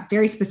to have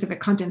very specific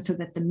content so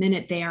that the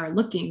minute they are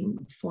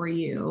looking for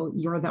you,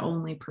 you're the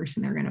only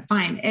person they're going to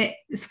find. It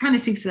kind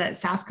of speaks to that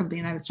SaaS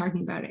company that I was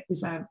talking about. It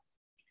was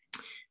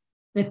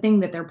the thing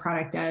that their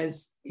product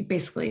does. It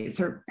basically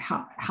sort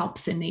of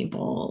helps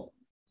enable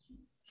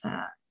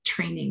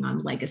training on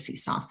legacy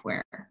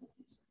software.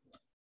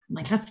 I'm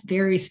like, that's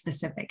very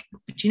specific.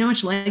 But you know how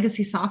much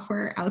legacy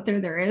software out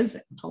there is?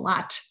 A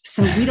lot.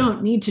 So we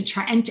don't need to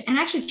try and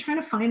actually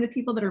trying to find the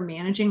people that are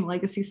managing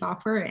legacy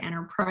software at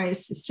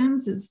enterprise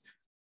systems is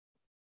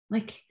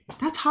like,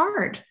 that's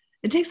hard.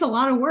 It takes a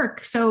lot of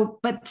work. So,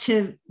 but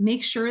to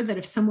make sure that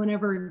if someone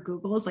ever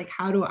Googles, like,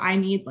 how do I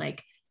need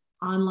like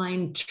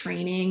online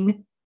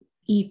training,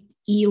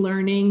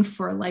 e-learning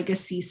for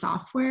legacy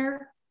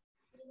software,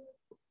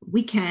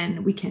 we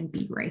can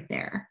be right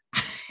there.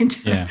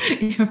 Yeah.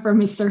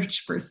 From a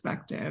search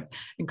perspective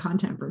and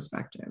content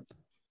perspective.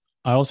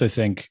 I also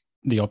think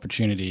the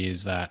opportunity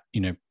is that,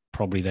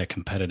 probably their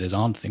competitors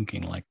aren't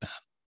thinking like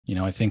that.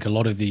 I think a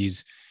lot of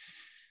these,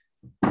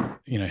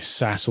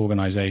 SaaS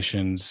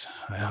organizations,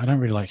 I don't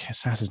really like,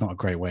 SaaS is not a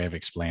great way of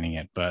explaining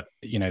it, but,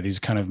 these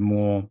kind of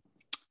more,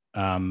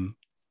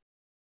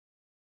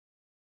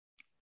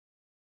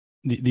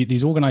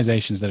 these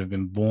organizations that have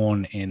been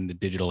born in the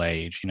digital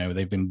age,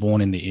 they've been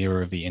born in the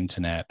era of the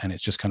internet, and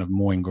it's just kind of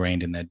more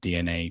ingrained in their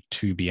DNA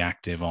to be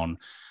active on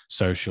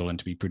social and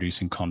to be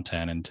producing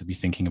content and to be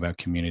thinking about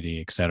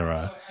community,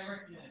 etc.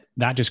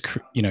 That just,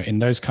 in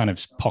those kind of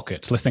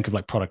pockets, let's think of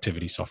like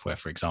productivity software,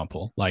 for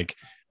example, like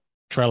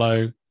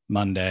Trello,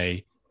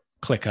 Monday,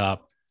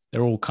 ClickUp,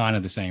 they're all kind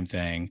of the same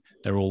thing.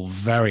 They're all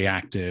very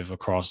active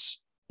across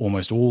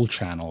almost all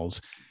channels.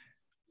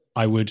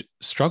 I would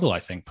struggle,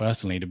 I think,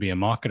 personally, to be a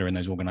marketer in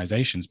those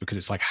organizations, because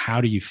it's like, how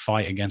do you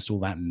fight against all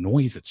that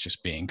noise that's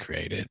just being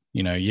created?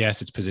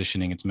 Yes, it's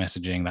positioning, it's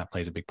messaging, that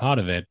plays a big part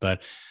of it.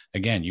 But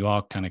again, you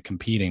are kind of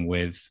competing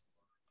with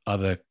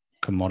other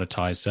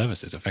commoditized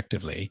services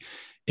effectively.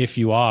 If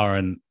you are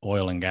an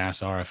oil and gas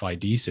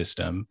RFID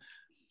system,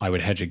 I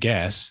would hedge a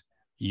guess,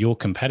 your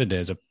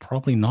competitors are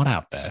probably not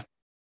out there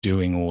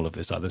doing all of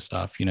this other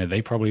stuff.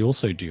 They probably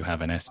also do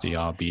have a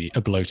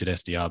bloated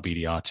SDR,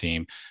 BDR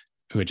team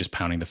who are just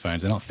pounding the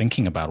phones. They're not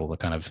thinking about all the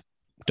kind of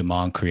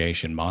demand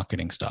creation,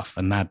 marketing stuff.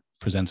 And that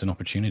presents an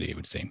opportunity, it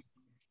would seem.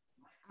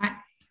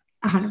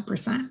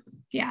 100%.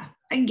 Yeah.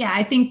 Yeah.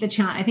 I think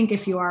I think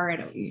if you are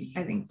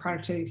I think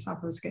productivity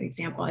software is a good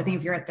example. I think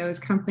if you're at those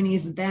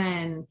companies,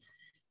 then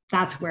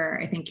that's where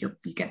I think you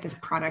get this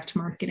product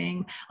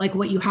marketing. Like,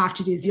 what you have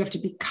to do is you have to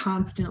be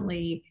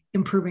constantly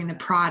improving the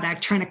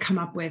product, trying to come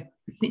up with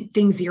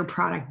things your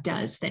product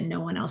does that no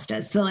one else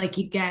does. So like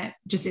you need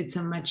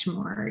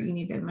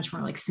a much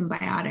more like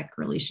symbiotic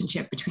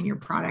relationship between your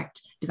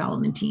product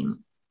development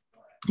team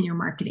and your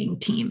marketing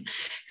team.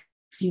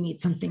 So you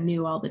need something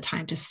new all the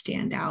time to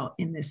stand out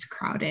in this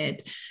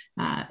crowded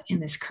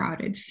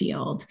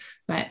field.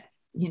 But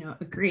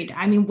agreed.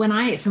 I mean,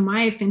 so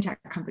my fintech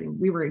company,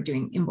 we were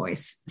doing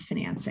invoice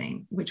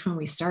financing, which when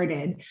we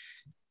started,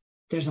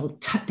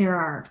 there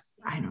are,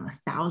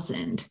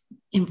 1,000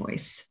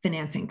 invoice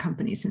financing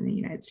companies in the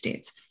United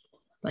States.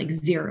 Like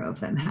 0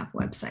 of them have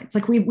websites.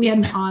 Like we had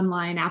an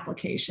online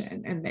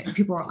application, and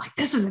people were like,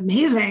 "This is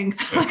amazing!"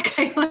 Like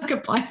I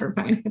apply for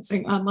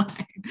financing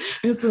online.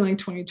 This is like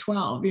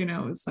 2012,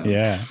 So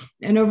yeah.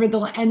 And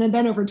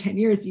then over 10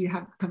 years, you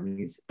have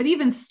companies. But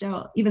even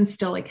still,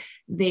 like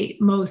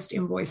most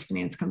invoice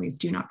finance companies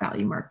do not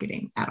value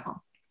marketing at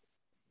all.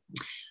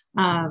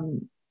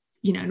 And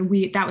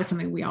that was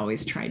something we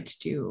always tried to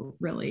do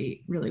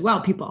really, really well.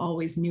 People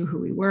always knew who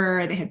we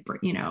were. They had,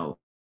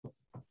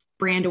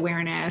 brand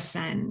awareness,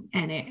 and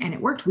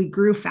it worked. We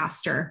grew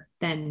faster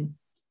than,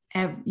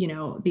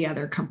 the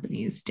other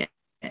companies did.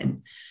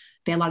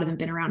 A lot of them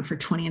been around for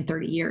 20 and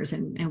 30 years,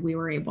 and we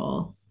were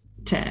able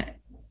to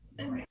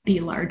be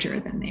larger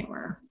than they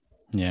were.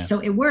 Yeah. So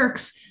it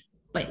works,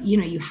 but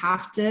you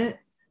have to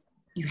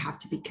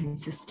be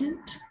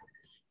consistent.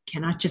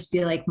 Cannot just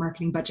be like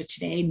marketing budget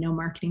today, no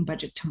marketing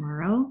budget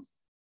tomorrow.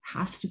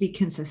 Has to be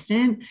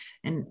consistent,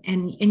 and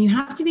you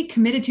have to be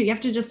committed to it. You have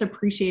to just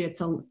appreciate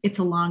it's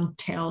a long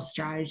tail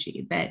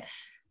strategy that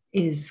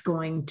is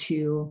going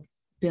to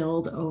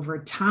build over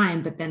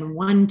time. But then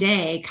one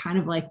day, kind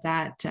of like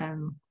that,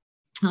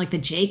 like the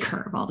J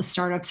curve, all the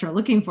startups are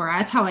looking for.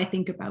 That's how I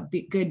think about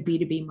good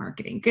B2B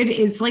marketing. Good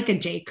is like a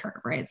J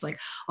curve, right? It's like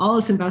all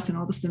this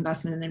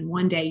investment, and then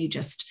one day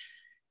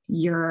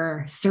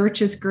your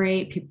search is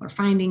great. People are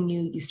finding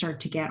you. You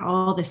start to get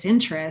all this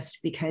interest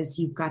because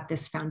you've got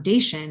this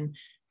foundation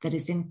that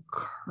is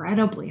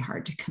incredibly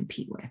hard to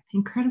compete with.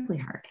 Incredibly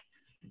hard.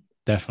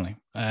 Definitely.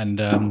 And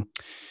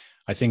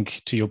I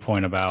think to your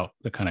point about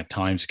the kind of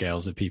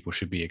timescales that people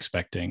should be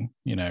expecting,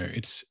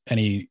 it's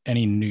any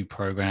new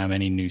program,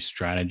 any new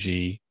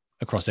strategy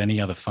across any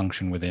other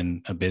function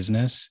within a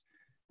business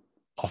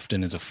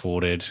often is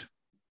afforded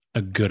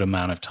a good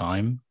amount of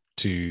time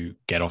to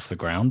get off the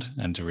ground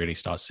and to really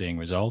start seeing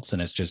results.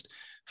 And it's just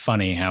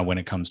funny how when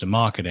it comes to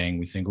marketing,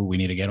 we think, oh, we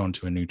need to get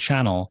onto a new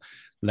channel.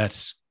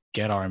 Let's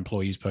get our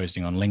employees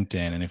posting on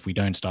LinkedIn. And if we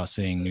don't start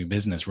seeing new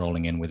business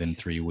rolling in within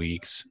 3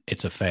 weeks,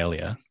 it's a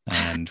failure.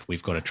 And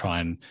we've got to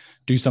try and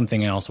do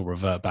something else or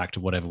revert back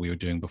to whatever we were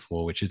doing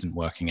before, which isn't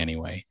working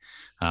anyway.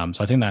 So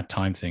I think that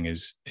time thing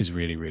is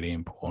really, really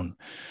important.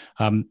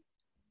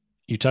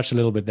 You touched a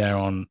little bit there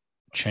on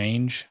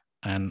change,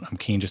 and I'm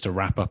keen just to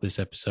wrap up this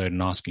episode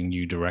and asking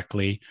you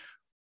directly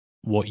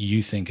what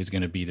you think is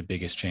going to be the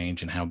biggest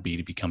change in how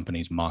B2B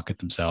companies market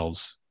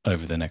themselves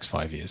over the next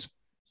 5 years.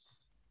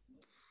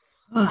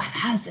 Oh,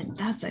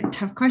 that's a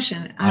tough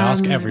question. I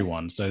ask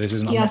everyone, so this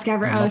isn't.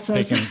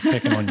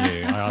 Picking on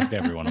you. I ask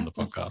everyone on the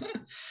podcast.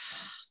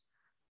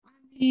 I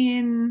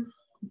mean,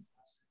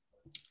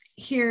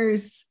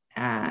 here's.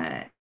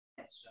 I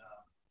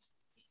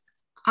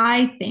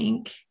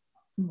think,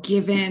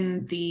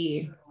 given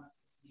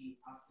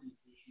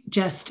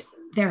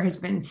there has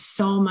been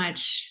so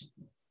much.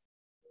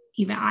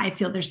 Even I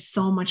feel there's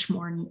so much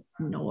more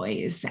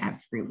noise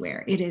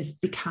everywhere. It has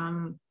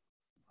become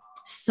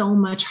so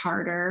much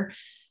harder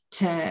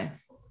to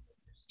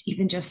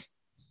even just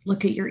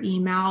look at your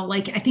email.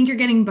 Like, I think you're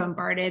getting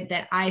bombarded,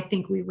 that I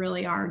think we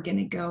really are going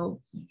to go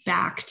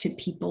back to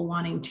people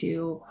wanting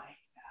to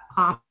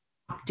opt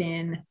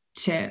in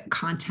to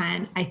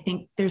content. I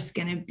think there's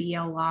going to be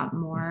a lot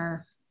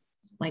more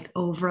like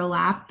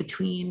overlap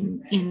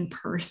between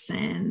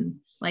in-person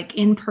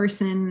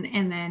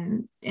and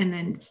then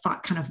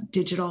kind of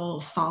digital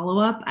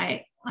follow-up.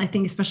 I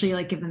think, especially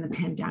like given the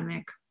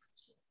pandemic,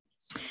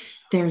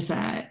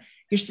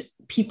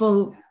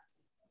 people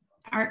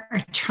are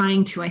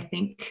trying to, I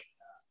think,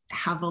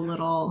 have a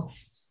little,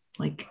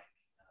 like,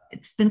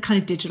 it's been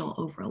kind of digital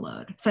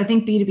overload. So I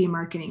think B2B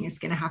marketing is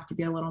going to have to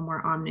be a little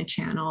more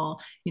omnichannel,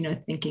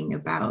 thinking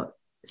about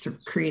sort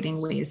of creating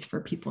ways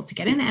for people to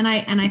get in. And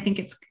I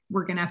think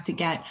we're going to have to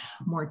get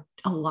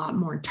a lot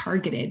more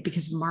targeted,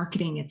 because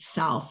marketing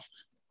itself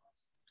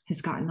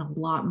has gotten a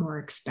lot more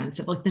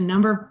expensive. Like, the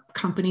number of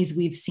companies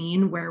we've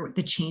seen where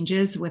the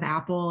changes with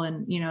Apple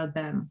and,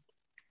 the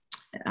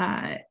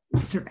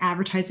sort of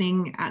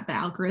advertising at the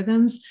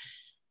algorithms,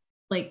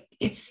 like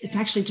it's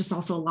actually just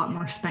also a lot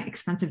more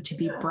expensive to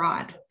be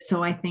broad.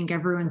 So I think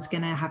everyone's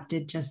going to have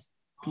to just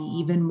be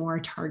even more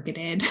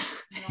targeted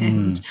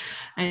and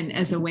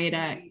as a way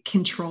to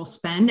control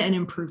spend and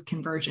improve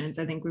conversions.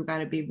 I think we've got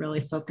to be really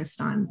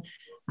focused on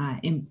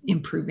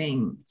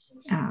improving.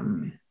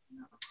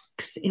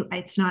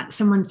 It's not,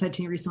 someone said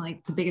to me recently,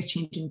 like, the biggest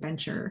change in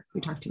venture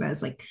we talked about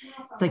is it's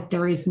like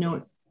there is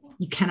no,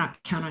 you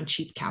cannot count on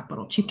cheap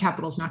capital. Cheap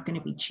capital is not going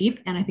to be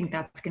cheap. And I think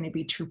that's going to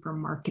be true for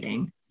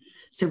marketing.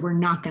 So we're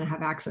not going to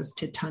have access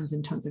to tons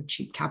and tons of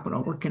cheap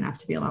capital. We're going to have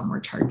to be a lot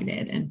more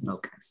targeted and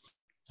focused.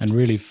 And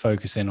really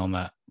focus in on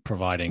that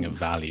providing of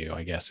value,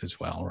 I guess, as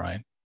well,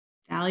 right?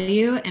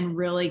 Value, and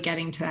really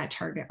getting to that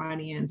target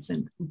audience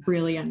and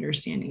really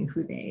understanding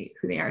who they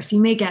are. So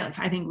you may get,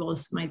 I think we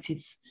might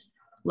see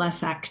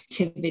less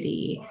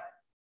activity,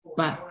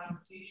 but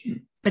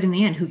in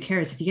the end, who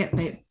cares? If you get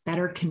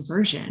better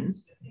conversion,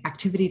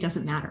 activity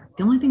doesn't matter.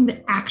 The only thing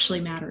that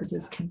actually matters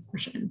is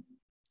conversion.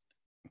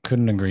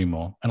 Couldn't agree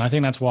more. And I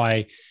think that's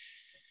why,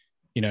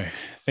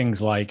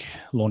 things like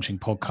launching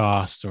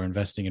podcasts or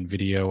investing in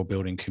video or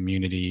building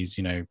communities,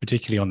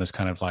 particularly on this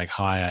kind of like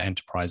higher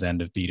enterprise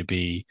end of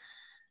B2B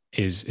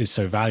is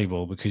so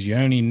valuable, because you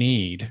only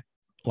need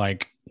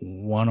like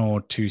 1 or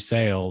 2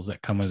 sales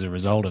that come as a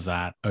result of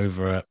that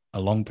over a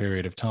long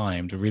period of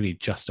time to really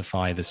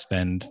justify the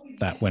spend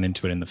that went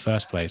into it in the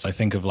first place. I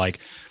think of like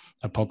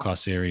a podcast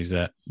series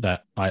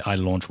that I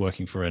launched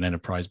working for an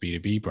enterprise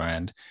B2B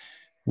brand.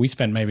 We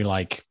spent maybe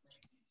like,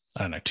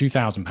 I don't know,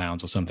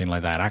 £2,000 or something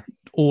like that,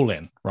 all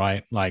in,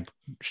 right? Like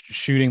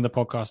shooting the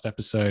podcast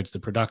episodes, the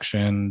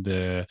production,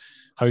 the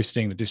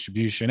hosting, the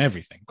distribution,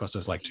 everything cost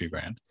us like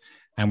 $2,000.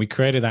 And we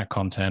created that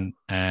content,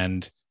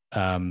 and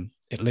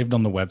it lived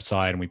on the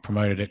website, and we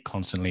promoted it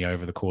constantly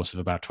over the course of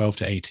about 12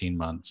 to 18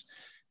 months.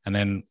 And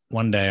then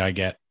one day I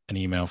get an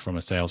email from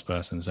a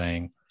salesperson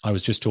saying, I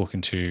was just talking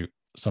to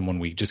someone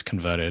we just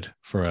converted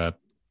for a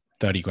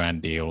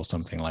 $30,000 deal or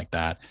something like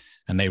that.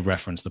 And they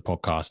referenced the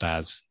podcast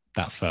as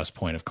that first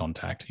point of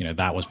contact.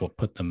 That was what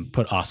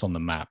put us on the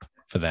map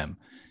for them.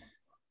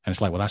 And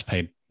it's like, well, that's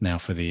paid now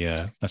for the,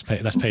 that's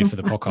paid for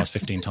the podcast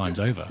 15 times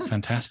over.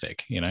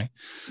 Fantastic. Yeah.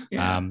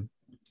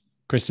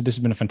 Krista, this has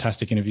been a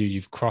fantastic interview.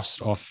 You've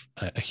crossed off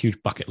a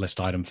huge bucket list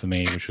item for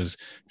me, which was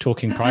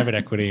talking private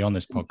equity on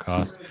this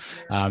podcast.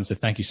 So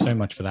thank you so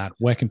much for that.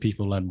 Where can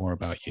people learn more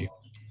about you?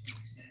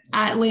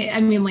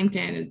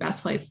 LinkedIn is the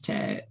best place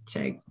to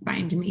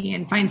find me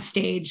and find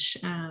Stage.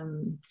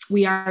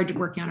 We are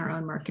working on our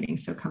own marketing,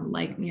 so come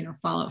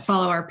follow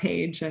our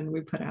page, and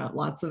we put out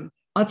lots of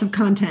lots of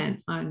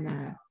content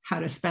on how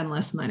to spend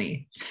less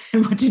money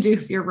and what to do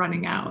if you're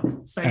running out.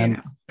 So,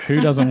 and who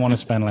doesn't want to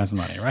spend less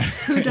money, right?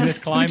 In this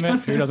climate,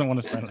 who doesn't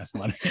want to spend less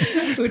money?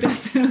 Who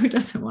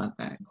doesn't want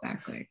that?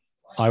 Exactly.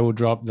 I will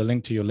drop the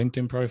link to your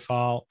LinkedIn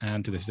profile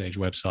and to the Sage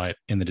website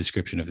in the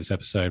description of this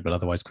episode. But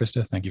otherwise,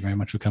 Krista, thank you very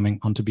much for coming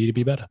on to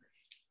B2B Better.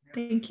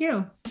 Thank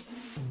you.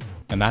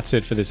 And that's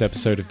it for this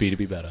episode of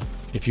B2B Better.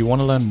 If you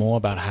want to learn more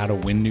about how to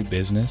win new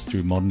business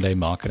through modern day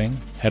marketing,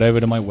 head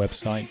over to my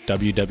website,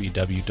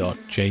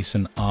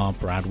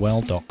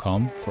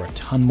 www.jasonrbradwell.com, for a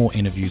ton more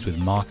interviews with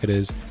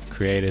marketers,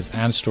 creators,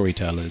 and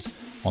storytellers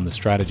on the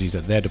strategies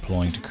that they're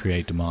deploying to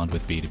create demand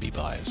with B2B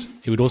buyers.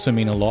 It would also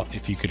mean a lot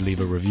if you could leave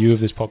a review of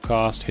this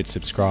podcast, hit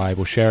subscribe,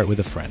 or share it with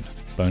a friend.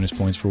 Bonus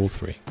points for all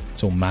three.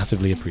 It's all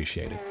massively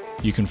appreciated.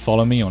 You can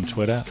follow me on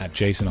Twitter at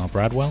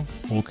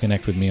JasonRBradwell or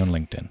connect with me on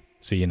LinkedIn.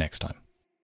 See you next time.